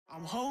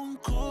I'm holding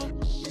court,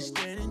 you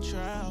standing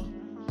trial.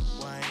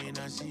 Why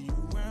ain't I see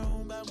you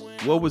round back when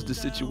What was the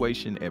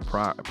situation at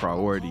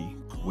Priority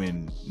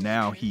when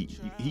now he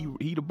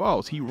the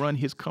boss? He run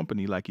his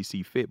company like he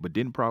see fit, but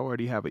didn't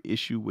Priority have an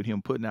issue with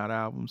him putting out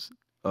albums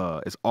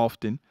as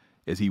often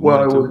as he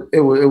wanted to?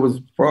 It was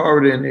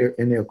Priority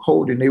in their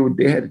code, and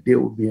they had to deal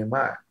with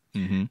BMI.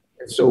 Mm-hmm.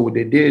 And so what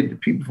they did, the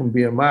people from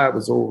BMI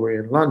was over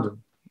in London.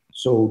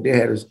 So they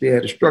had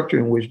a structure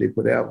in which they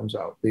put albums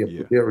out.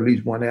 They'll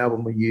release one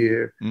album a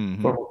year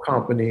from a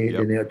company,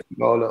 then they'll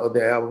take all the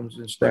other albums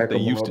and stack them.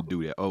 They used to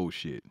do that old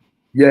shit.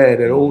 Yeah,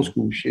 that old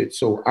school shit.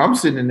 So I'm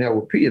sitting in there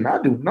with P and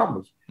I do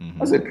numbers.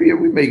 I said, P,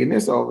 we making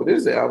this off of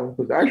this album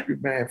because Ice Cream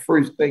Man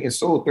first thing it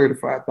sold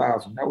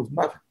 35,000. That was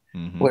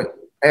nothing. But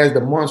as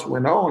the months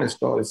went on, it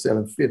started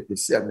selling 50,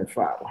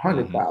 75,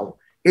 100,000.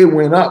 It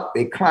went up.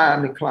 It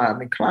climbed and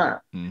climbed and climbed.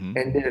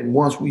 And then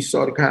once we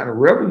saw the kind of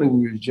revenue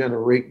we was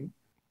generating,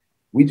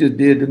 we just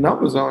did the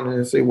numbers on it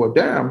and say, well,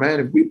 damn, man,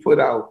 if we put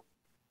out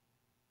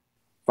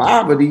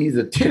 5 of these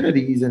or 10 of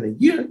these in a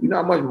year, you know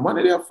how much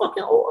money they'll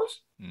fucking owe us?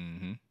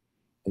 And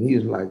he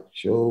was like,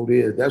 sure it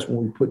is. That's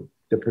when we put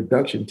the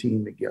production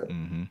team together.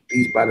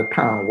 East by the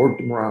Pound worked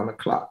them around the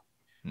clock.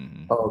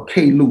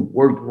 K-Loop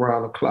worked them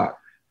around the clock.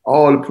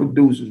 All the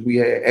producers we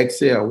had,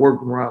 XL worked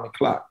them around the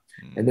clock.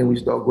 And then we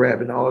start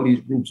grabbing all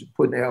these groups and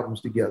putting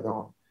albums together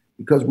on.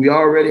 Because we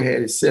already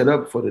had it set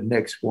up for the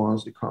next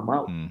ones to come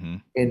out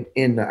in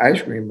the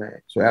Ice Cream Man.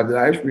 So after the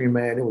Ice Cream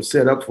Man, it was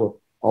set up for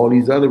all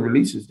these other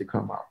releases to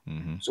come out.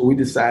 So we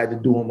decided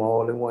to do them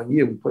all in 1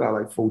 year. We put out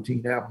like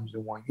 14 albums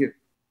in 1 year.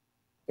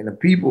 And the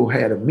people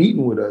had a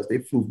meeting with us. They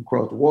flew from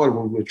across the water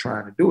when we were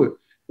trying to do it.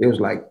 It was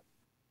like,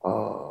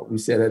 we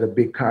sat at a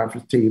big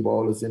conference table,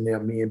 all us in there,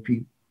 me and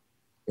Pete,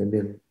 and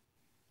then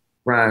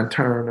Brian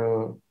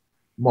Turner,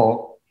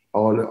 Mark,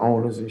 all the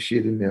owners and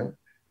shit in there.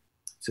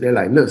 So they're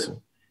like,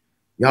 listen,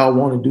 y'all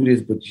want to do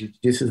this, but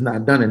this is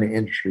not done in the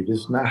industry. This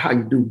is not how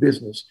you do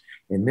business.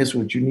 And this is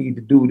what you need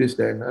to do, this,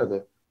 that, and the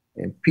other.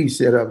 And Pete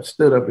stood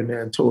up in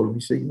there and told him, he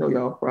said, you know,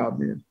 y'all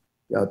problem is,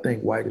 y'all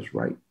think white is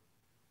right.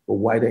 But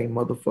white ain't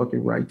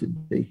motherfucking right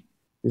today.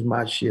 It's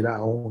my shit, I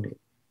own it.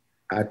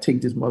 I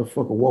take this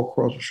motherfucker, walk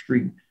across the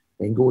street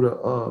and go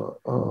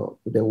to,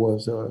 there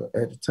was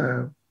at the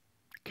time.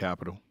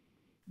 Capitol.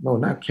 No,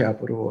 not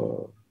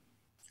Capitol.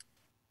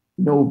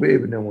 No,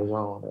 baby, that was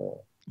on.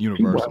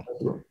 Universal.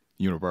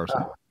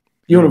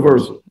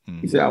 Universal.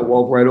 He said, I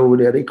walk right over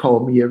there. They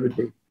call me every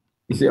day.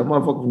 He said, a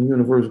motherfucker from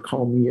Universal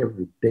call me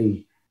every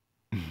day.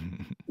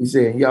 He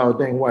said, y'all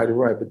think white is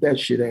right, but that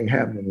shit ain't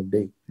happening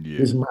today.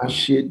 This is my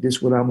shit. This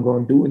is what I'm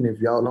going to do. And if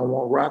y'all don't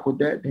want to rock with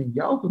that, then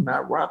y'all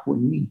cannot rock with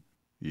me.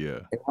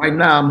 And right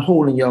now, I'm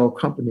holding y'all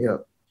company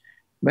up.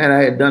 Man,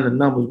 I had done the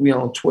numbers. We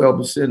on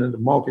 12% of the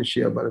market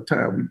share by the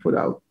time we put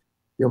out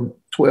them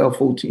 12,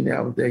 14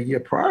 albums that year.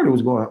 Priority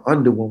was going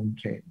under when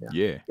we came down.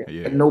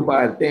 And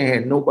nobody, they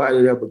had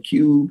nobody that but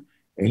Cube,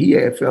 and he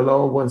had fell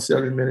off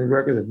 170-minute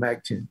records at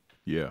Mac 10.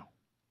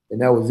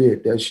 And that was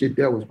it. That shit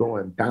that was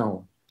going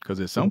down. Because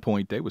at some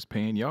point they was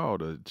paying y'all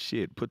to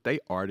put they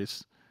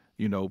artists,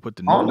 you know, put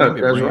the nolimit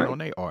brand on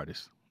their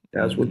artists.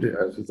 That's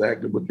that's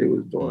exactly what they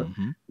was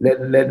doing.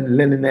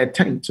 Lending that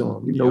tank to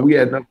them. You know, we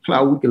had enough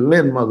clout, we could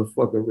lend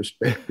motherfucker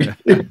respect.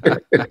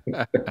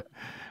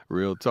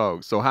 Real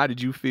talk. So how did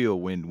you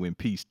feel when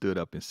P stood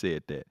up and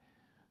said that?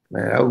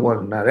 Man, that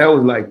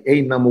was like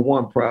number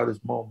one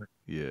proudest moment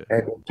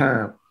at the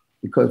time.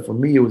 Because for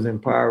me, it was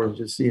empowering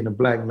just seeing a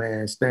black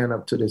man stand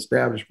up to the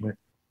establishment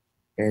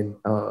and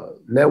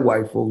let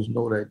white folks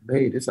know that,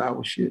 hey, this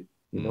our shit.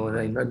 You know, and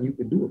ain't nothing you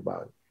can do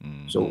about it.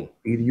 So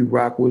either you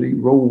rock with it, you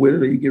roll with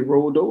it, or you get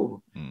rolled over.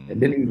 And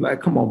then he was like,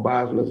 come on,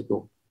 boys, let's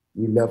go.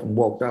 We left and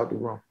walked out the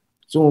room.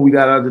 So when we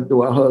got out the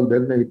door, I hugged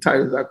that nigga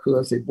tight as I could.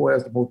 I said, boy,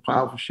 that's the most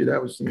powerful shit I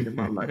ever seen in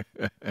my life.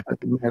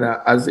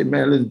 I said,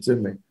 man, listen to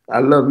me. I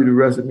love you the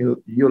rest of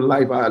your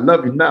life. I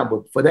love you now,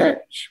 but for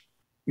that,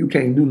 you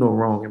can't do no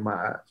wrong in my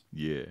eyes.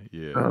 You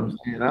know what I'm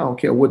saying? I don't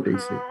care what they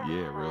say.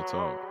 Real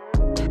talk.